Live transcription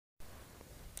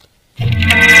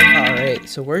Alright,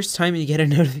 so worst time to get a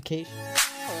notification.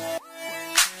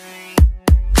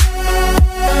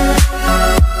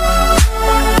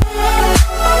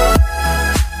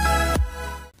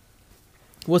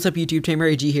 What's up YouTube,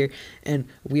 Tyranitars here, and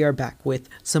we are back with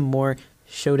some more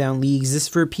Showdown Leagues. This is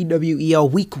for P.W.E.L.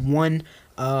 Week 1.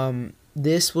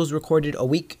 This was recorded a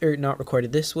week, or not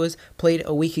recorded, this was played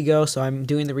a week ago, so I'm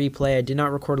doing the replay. I did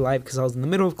not record live because I was in the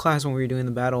middle of class when we were doing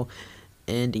the battle,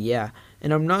 and yeah.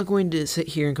 And I'm not going to sit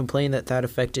here and complain that that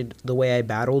affected the way I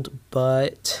battled,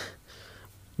 but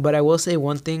I will say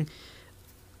one thing.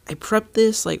 I prepped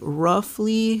this like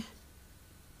roughly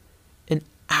an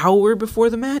hour before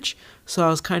the match, so I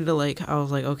was kind of like,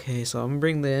 okay, so I'm gonna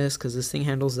bring this because this thing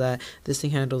handles that, this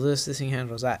thing handles this thing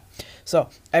handles that. So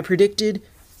I predicted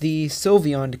the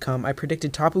Sylveon to come. I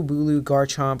predicted Tapu Bulu,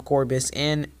 Garchomp, Gorbis,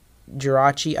 and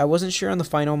Jirachi. I wasn't sure on the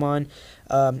final mon.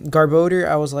 Garbodor,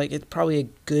 I was like, it's probably a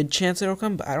good chance it'll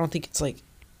come, but I don't think it's like,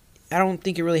 I don't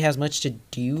think it really has much to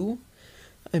do,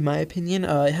 in my opinion.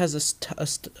 It has a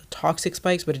toxic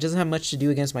spikes, but it doesn't have much to do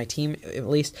against my team. At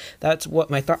least that's what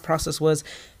my thought process was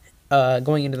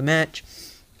going into the match.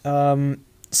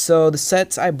 So the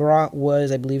sets I brought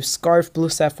was, I believe, Scarf, Blue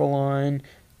Cephalon.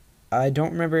 I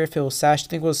don't remember if it was Sash. I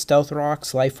think it was Stealth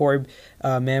Rocks, Life Orb,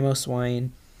 Mamoswine.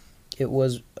 It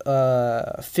was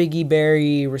Figgy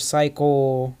Berry,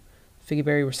 Recycle,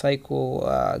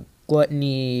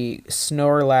 Gluttony,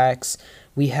 Snorlax.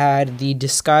 We had the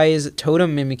Disguise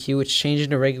Totem Mimikyu, which changed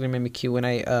into regular Mimikyu when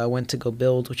I went to go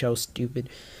build, which I was stupid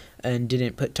and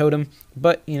didn't put Totem.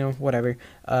 But, you know, whatever.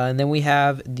 And then we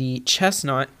have the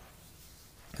Chestnut,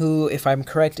 who, if I'm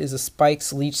correct, is a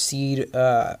Spikes, Leech Seed,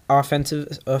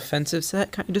 offensive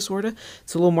set, kind of, sort of.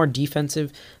 It's a little more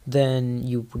defensive than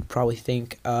you would probably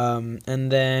think. And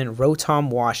then Rotom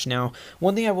Wash. Now,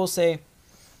 one thing I will say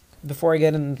before I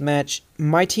get in the match,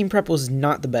 my team prep was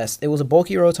not the best. It was a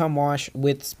bulky Rotom Wash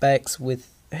with specs,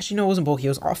 actually, no, it wasn't bulky, it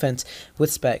was offense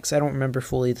with specs. I don't remember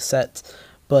fully the sets,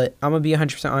 but I'm going to be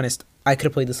 100% honest. I could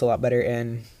have played this a lot better,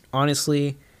 and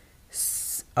honestly,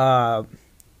 say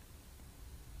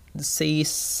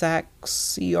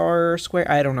Saxiar Square.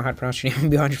 I don't know how to pronounce your name. I'm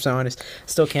gonna be 100% honest.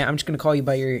 Still can't. I'm just gonna call you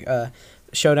by your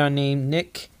showdown name,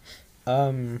 Nick.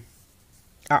 I'm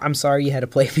sorry you had to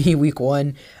play me week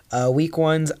 1. Week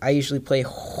 1s I usually play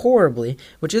horribly,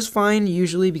 which is fine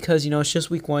usually because, you know, it's just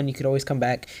week 1. You could always come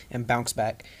back and bounce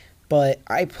back. But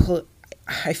I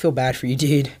feel bad for you,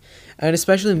 dude. And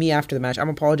especially me after the match. I'm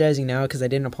apologizing now because I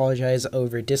didn't apologize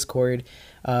over Discord.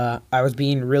 I was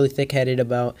being really thick-headed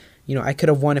about, you know, I could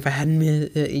have won if I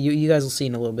hadn't. You guys will see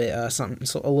in a little bit. A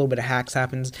little bit of hacks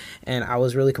happens, and I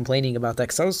was really complaining about that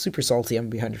because I was super salty. I'm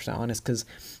gonna be 100% honest because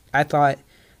I thought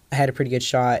I had a pretty good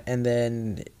shot, and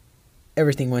then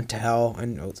everything went to hell.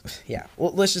 And yeah,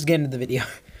 well, let's just get into the video.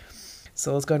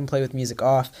 So let's go ahead and play with music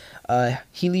off.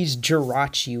 He leads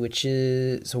Jirachi, which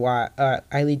is why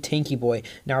I lead Tanky Boy.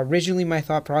 Now, originally my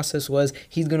thought process was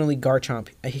he's going to lead Garchomp.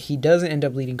 He doesn't end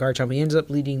up leading Garchomp. He ends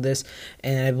up leading this,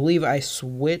 and I believe I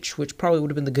switch, which probably would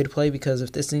have been the good play because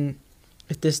if this thing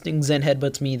Zen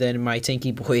headbutts me, then my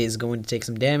Tanky Boy is going to take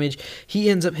some damage. He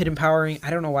ends up hit empowering.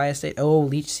 I don't know why I stayed. Oh,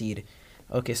 Leech Seed.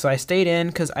 Okay, so I stayed in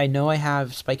because I know I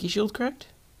have Spiky Shield, correct?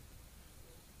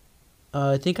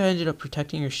 I think I ended up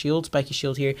protecting your shield, Spiky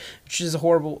Shield here, which is a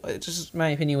horrible, just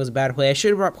my opinion, was a bad play. I should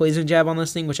have brought Poison Jab on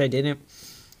this thing, which I didn't.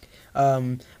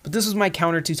 But this was my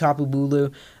counter to Tapu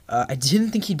Bulu. I didn't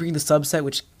think he'd bring the subset,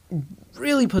 which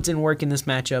really puts in work in this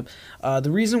matchup.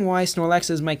 The reason why Snorlax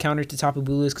is my counter to Tapu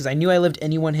Bulu is because I knew I lived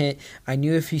any one hit. I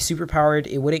knew if he superpowered,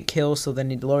 it wouldn't kill, so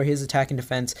then it'd lower his attack and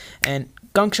defense. And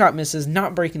Gunk Shot misses,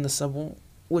 not breaking the sub,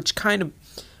 which kind of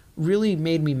really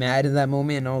made me mad in that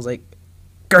moment, and I was like,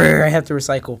 I have to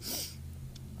recycle.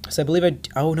 So I believe I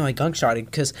gunk shotted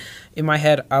because in my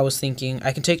head I was thinking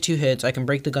I can take 2 hits, I can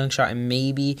break the gunk shot, and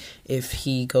maybe if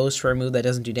he goes for a move that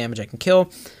doesn't do damage, I can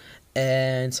kill.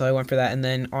 And so I went for that, and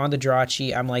then on the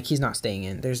Jirachi, I'm like, he's not staying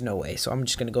in. There's no way. So I'm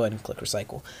just going to go ahead and click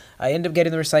recycle. I end up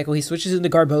getting the recycle. He switches into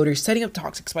Garbodor, setting up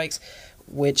Toxic Spikes,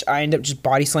 which I end up just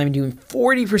body slamming, doing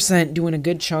 40%, doing a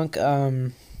good chunk.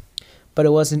 But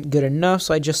it wasn't good enough,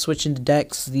 so I just switched into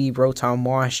Dex, the Rotom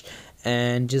Wash,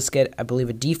 and just get, I believe,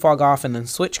 a defog off and then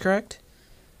switch, correct?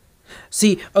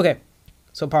 See, okay,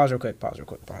 so pause real quick.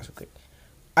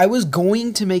 I was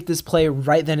going to make this play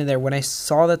right then and there. When I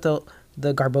saw that the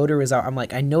Garbodor was out, I'm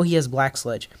like, I know he has Black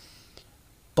Sludge,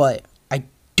 but I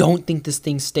don't think this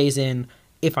thing stays in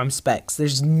if I'm Specs.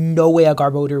 There's no way a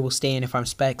Garbodor will stay in if I'm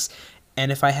Specs,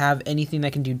 and if I have anything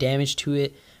that can do damage to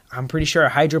it, I'm pretty sure a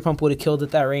Hydro Pump would have killed at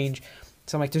that range.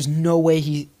 So I'm like, there's no way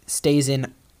he stays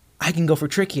in. I can go for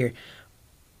Trick here.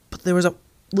 But there was a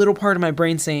little part of my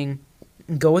brain saying,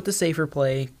 go with the safer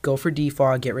play, go for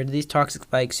defog, get rid of these toxic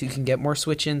spikes so you can get more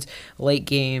switch-ins late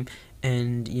game,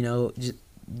 and just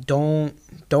don't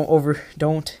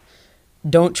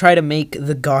try to make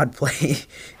the god play.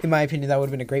 In my opinion, that would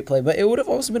have been a great play, but it would have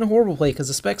also been a horrible play because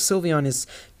the Spec Sylveon is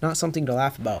not something to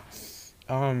laugh about.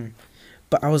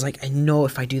 But I was like, I know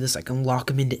if I do this, I can lock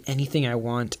him into anything I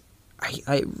want.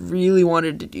 I really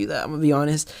wanted to do that, I'm gonna be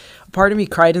honest. Part of me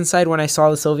cried inside when I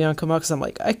saw the Sylveon come out because I'm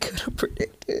like, I could have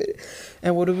predicted.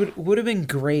 And what would have been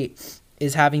great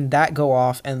is having that go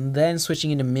off and then switching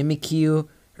into Mimikyu,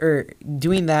 or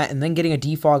doing that and then getting a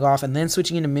defog off and then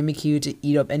switching into Mimikyu to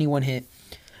eat up any one hit.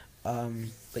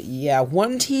 But yeah,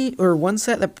 one team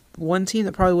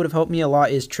that probably would have helped me a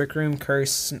lot is Trick Room,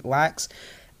 Curse, Lax.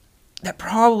 That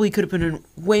probably could have put in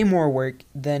way more work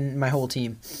than my whole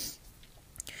team.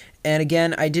 And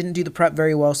again, I didn't do the prep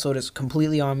very well, so it is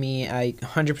completely on me. I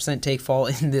 100% take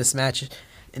fault in this match.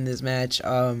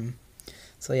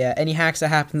 So yeah, any hacks that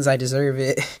happens, I deserve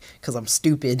it because I'm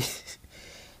stupid.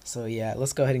 So yeah,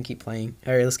 let's go ahead and keep playing.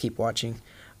 All right, let's keep watching.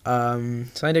 So I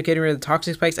ended up getting rid of the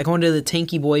toxic spikes. I go into the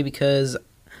tanky boy because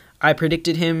I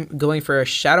predicted him going for a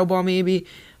shadow ball maybe.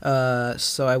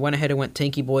 So I went ahead and went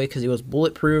tanky boy because he was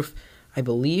bulletproof, I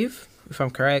believe, if I'm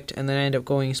correct. And then I ended up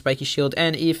going spiky shield.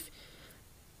 And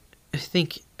I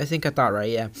think I thought right,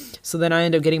 yeah. So then I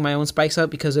end up getting my own spikes up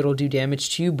because it'll do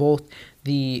damage to both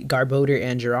the Garbodor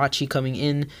and Jirachi coming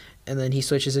in, and then he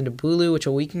switches into Bulu, which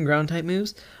will weaken ground type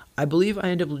moves. I believe I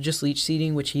end up just leech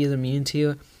seeding, which he is immune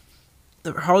to.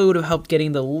 That probably would have helped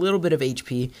getting the little bit of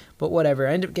HP, but whatever.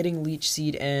 I end up getting leech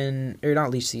seed or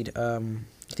not leech seed. I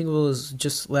think it was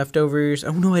just leftovers.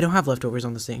 Oh no, I don't have leftovers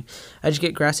on this thing. I just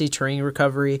get grassy terrain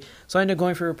recovery. So I end up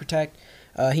going for a protect.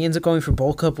 He ends up going for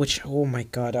bulk up, which, oh my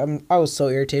god, I was so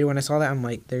irritated when I saw that. I'm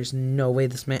like, there's no way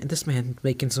this man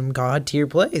making some god tier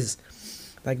plays.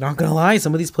 Like, not gonna lie,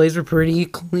 some of these plays were pretty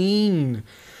clean,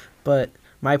 but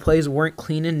my plays weren't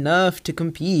clean enough to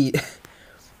compete.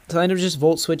 So I ended up just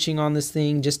volt switching on this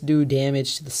thing, just do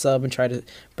damage to the sub and try to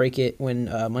break it when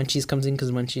Munchies comes in,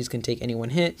 because Munchies can take any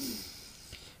one hit.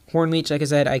 Horn Leech, like I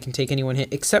said, I can take any one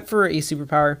hit except for a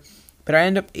superpower, but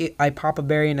I pop a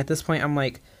berry, and at this point I'm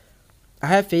like, I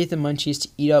have faith in Munchies to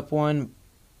eat up one,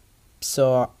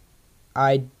 so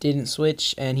I didn't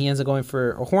switch, and he ends up going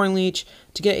for a Horn Leech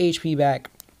to get HP back.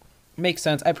 Makes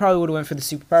sense. I probably would have went for the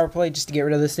superpower play just to get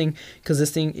rid of this thing, because this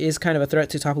thing is kind of a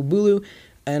threat to Tapu Bulu,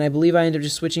 and I believe I ended up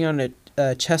just switching on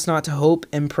a Chestnut to hope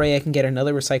and pray I can get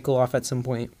another recycle off at some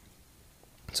point.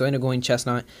 So I ended up going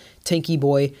Chestnut, Tanky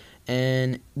Boy,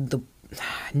 and the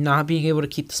not being able to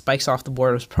keep the spikes off the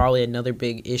board was probably another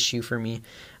big issue for me.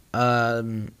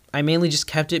 I mainly just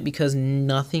kept it because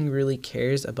nothing really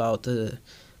cares about the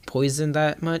poison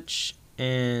that much,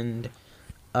 and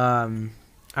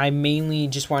I mainly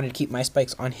just wanted to keep my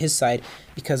spikes on his side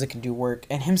because it can do work,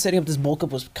 and him setting up this bulk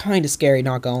up was kind of scary,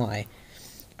 not gonna lie.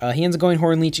 He ends up going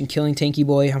Horn Leech and killing Tanky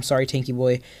Boy. I'm sorry, Tanky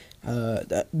Boy.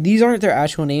 These aren't their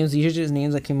actual names. These are just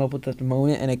names I came up with at the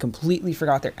moment, and I completely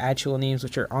forgot their actual names,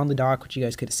 which are on the dock, which you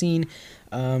guys could have seen.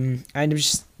 I ended up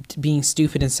just being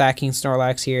stupid and sacking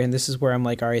Snorlax here, and this is where I'm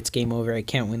like, alright, it's game over. I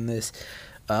can't win this.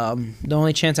 The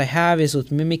only chance I have is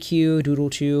with Mimikyu,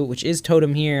 Doodle-Chew, which is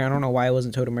Totem here. I don't know why I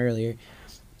wasn't Totem earlier.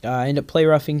 I end up play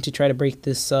roughing to try to break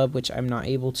this sub, which I'm not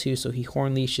able to, so he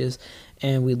Horn Leashes,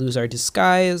 and we lose our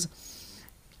Disguise.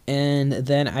 And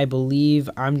then I believe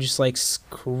I'm just like,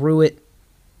 screw it.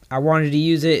 I wanted to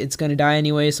use it. It's going to die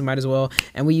anyway, so might as well.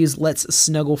 And we use Let's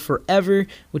Snuggle Forever,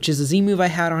 which is a Z move I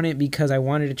had on it because I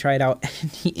wanted to try it out.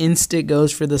 And he instant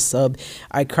goes for the sub.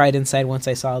 I cried inside once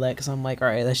I saw that because I'm like, all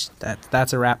right,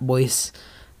 that's a wrap, boys.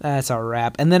 That's a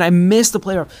wrap. And then I missed the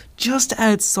play rough. Just to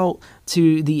add salt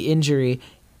to the injury,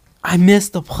 I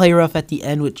missed the play rough at the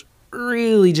end, which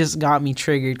really just got me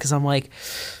triggered because I'm like,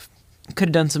 could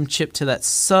have done some chip to that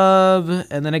sub,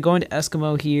 and then I go into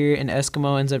Eskimo here, and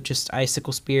Eskimo ends up just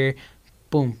Icicle Spear,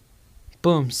 boom,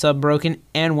 boom, sub broken,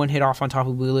 and one hit off on top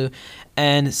of Bulu,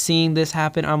 and seeing this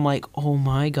happen, I'm like, oh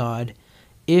my god,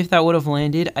 if that would have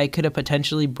landed, I could have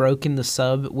potentially broken the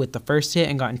sub with the first hit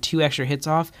and gotten 2 extra hits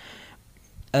off,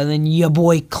 and then ya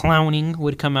boy Clowning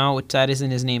would come out, which that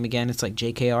isn't his name again, it's like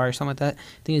JKR or something like that,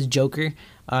 I think it's Joker.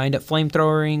 I end up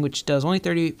flamethrowering, which does only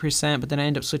 38%, but then I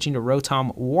end up switching to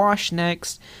Rotom Wash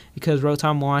next, because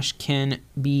Rotom Wash can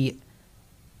be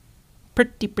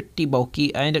pretty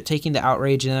bulky. I end up taking the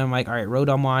Outrage, and then I'm like, alright,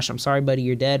 Rotom Wash, I'm sorry buddy,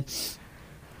 you're dead.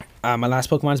 My last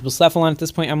Pokemon is Blacephalon. At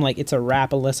this point, I'm like, it's a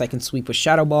wrap unless I can sweep with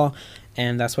Shadow Ball,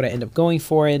 and that's what I end up going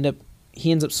for.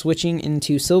 He ends up switching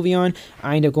into Sylveon.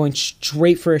 I end up going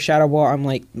straight for a Shadow Ball. I'm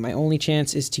like, my only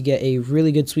chance is to get a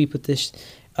really good sweep with this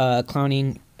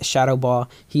Clowning. Shadow Ball.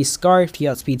 He's scarfed. He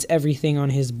outspeeds everything on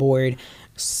his board.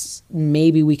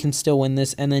 Maybe we can still win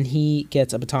this. And then he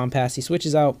gets a Baton Pass. He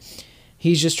switches out.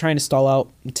 He's just trying to stall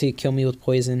out to kill me with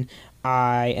poison.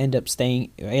 I end up staying.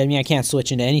 I mean, I can't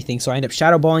switch into anything, so I end up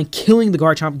Shadow Balling, killing the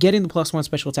Garchomp, getting the +1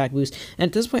 special attack boost. And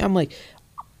at this point, I'm like,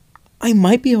 I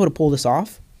might be able to pull this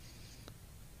off.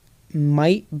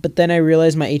 But then I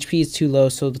realized my HP is too low,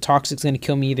 so the Toxic's going to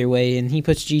kill me either way. And he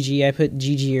puts GG. I put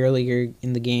GG earlier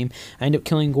in the game. I end up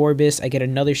killing Gorbis. I get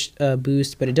another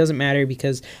boost, but it doesn't matter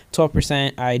because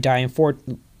 12%. I die in four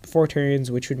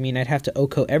turns, which would mean I'd have to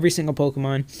OHKO every single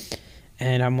Pokemon.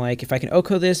 And I'm like, if I can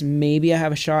OHKO this, maybe I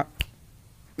have a shot.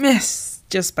 Miss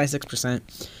just by 6%.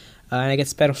 And I get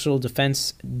special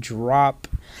defense drop.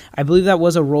 I believe that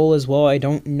was a roll as well. I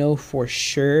don't know for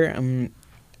sure.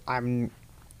 I'm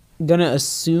gonna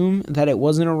assume that it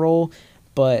wasn't a roll,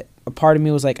 but a part of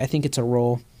me was like, I think it's a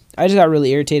roll. I just got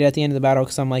really irritated at the end of the battle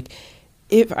because I'm like,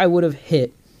 if I would have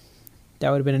hit,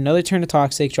 that would have been another turn of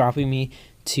Toxic, dropping me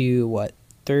to what,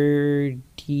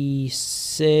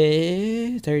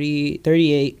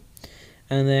 38.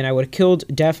 And then I would have killed,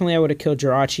 definitely I would have killed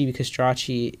Jirachi because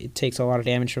Jirachi, it takes a lot of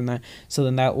damage from that. So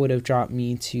then that would have dropped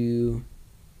me to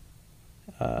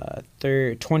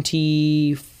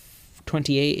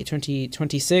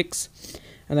 26.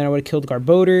 And then I would have killed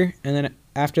Garbodor. And then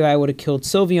after that I would have killed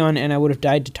Sylveon, and I would have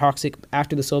died to Toxic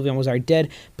after the Sylveon was already dead.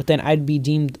 But then I'd be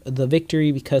deemed the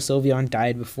victory because Sylveon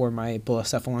died before my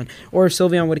Bullacephalon. Or if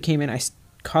Sylveon would have came in, I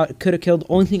could have killed.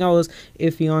 Only thing I was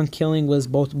iffy on killing was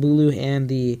both Bulu and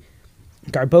the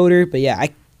Garbodor. But yeah,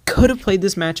 I could have played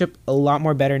this matchup a lot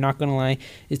more better, not gonna lie.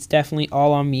 It's definitely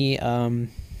all on me,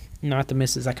 not the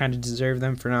misses. I kind of deserve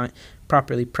them for not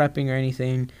properly prepping or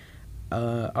anything,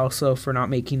 also for not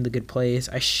making the good plays.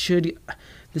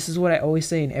 This is what I always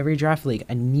say in every draft league,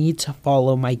 I need to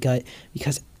follow my gut,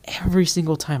 because every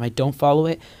single time I don't follow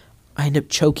it, I end up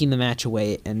choking the match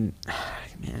away. And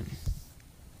man,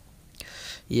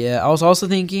 yeah, I was also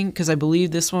thinking, because I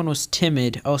believe this one was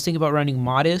Timid, I was thinking about running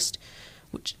Modest,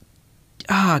 which,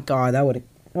 God, that would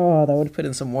have put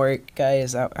in some work,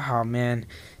 guys. Oh, man.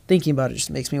 Thinking about it just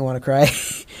makes me want to cry.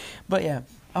 But, yeah,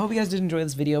 I hope you guys did enjoy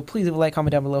this video. Please leave a like,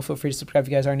 comment down below. Feel free to subscribe if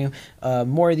you guys are new.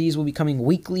 More of these will be coming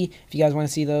weekly if you guys want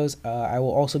to see those. I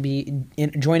will also be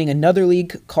joining another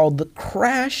league called The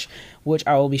Crash, which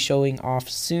I will be showing off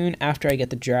soon after I get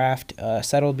the draft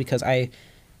settled, because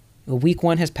Week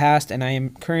 1 has passed, and I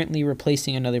am currently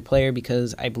replacing another player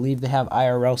because I believe they have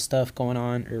IRL stuff going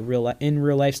on, or in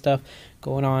real life stuff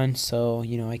going on. So,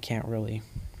 I can't really,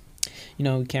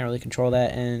 we can't really control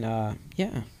that. And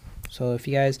yeah. So if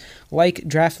you guys like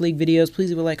draft league videos, please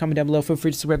leave a like, comment down below. Feel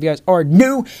free to subscribe if you guys are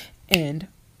new. And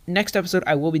next episode,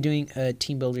 I will be doing a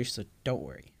team builder, so don't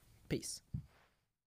worry. Peace.